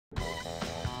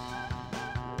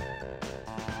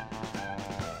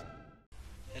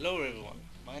Hello everyone,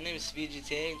 my name is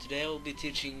IMGTOOL and today I will be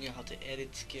teaching you how to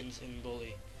edit skins in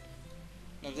Bully.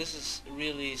 Now this is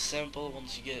really simple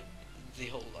once you get the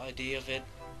whole idea of it.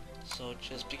 So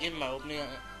just begin by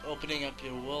opening up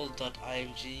your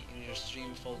world.img in your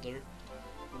stream folder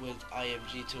with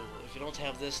IMGTOOL. If you don't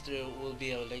have this, there will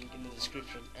be a link in the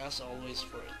description as always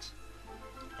for it.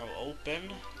 Now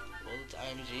open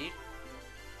world.img, it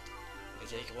may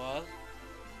take a while,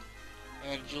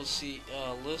 and you'll see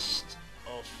a list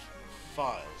of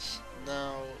files.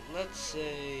 Now let's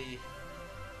say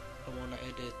I want to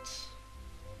edit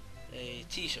a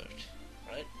t-shirt,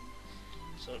 right?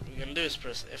 So what we're gonna do is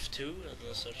press F2 and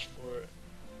then search for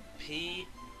P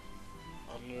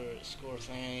underscore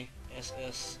thingy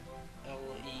SSLEEPES,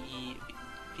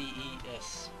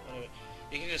 whatever.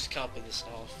 You can just copy this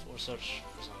off or search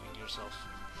for something yourself.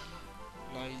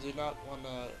 Now you do not want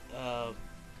to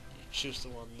choose the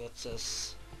one that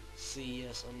says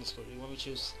CS underscore. You want to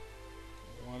choose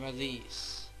one of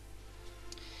these,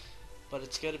 but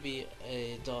it's got to be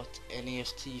a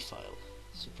 .neft file.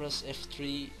 So press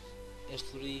F3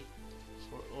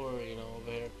 for, or you know,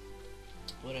 over here,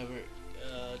 whatever.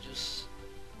 Just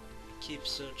keep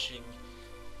searching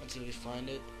until you find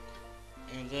it,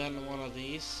 and then one of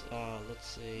these. Let's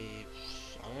say,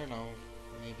 I don't know,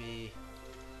 maybe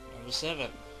number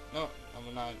 7. No,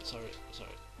 number 9. Sorry.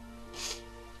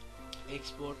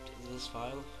 Export this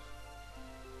file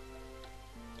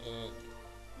and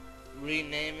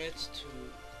rename it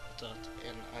to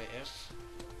 .nif.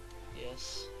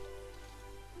 Yes,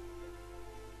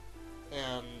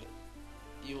 and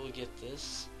you will get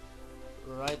this.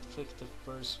 Right click the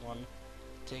first one,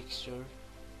 texture,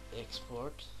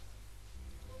 export.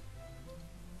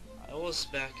 I always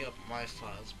back up my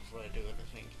files before I do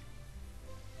anything.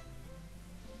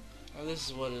 Now this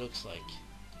is what it looks like.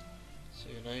 So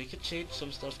you know, you can change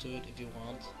some stuff to it if you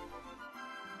want.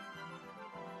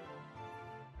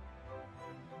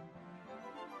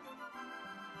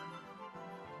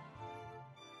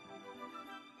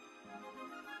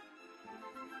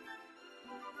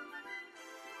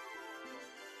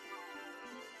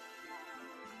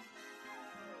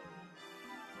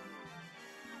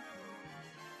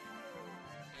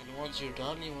 And once you're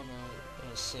done, you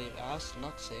wanna save as,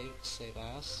 not save, save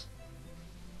as.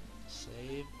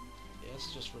 Save.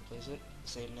 Yes, just replace it.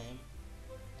 Same name.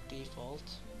 Default.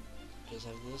 Just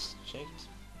have this checked.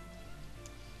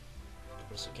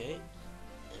 Press OK.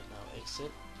 And now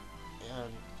exit.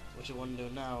 And what you want to do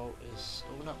now is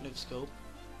open up Nifskope.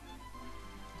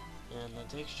 And then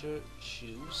texture,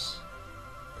 choose.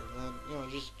 And then, you know,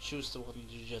 just choose the one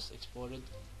you just exported.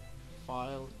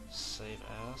 File, save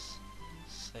as.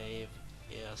 Save,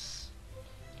 yes.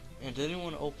 And then you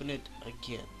want to open it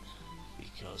again,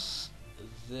 because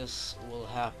this will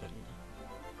happen,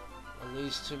 at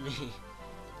least to me.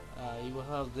 You will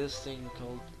have this thing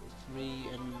called 3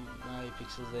 and 9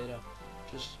 pixel data.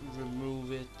 Just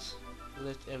remove it,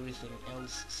 let everything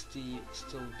else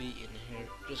still be in here.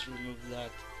 Just remove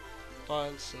that.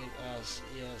 File, save as,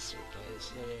 yes,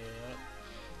 replace,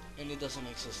 and it doesn't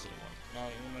exist anymore. Now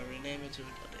you want to rename it to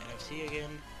 .nft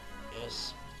again.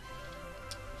 Yes.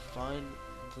 Find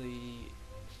the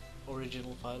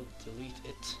original file, delete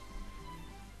it.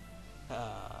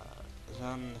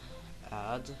 Then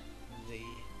add the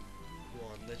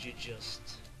one that you just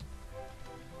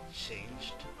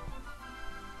changed.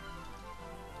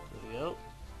 There we go.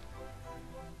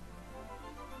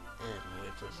 And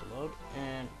wait for it to load,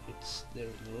 and it's there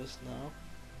in the list now.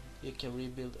 You can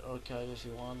rebuild the archive if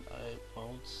you want. I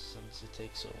won't, since it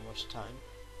takes so much time.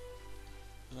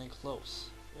 And then close,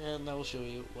 and I will show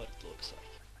you what it looks like.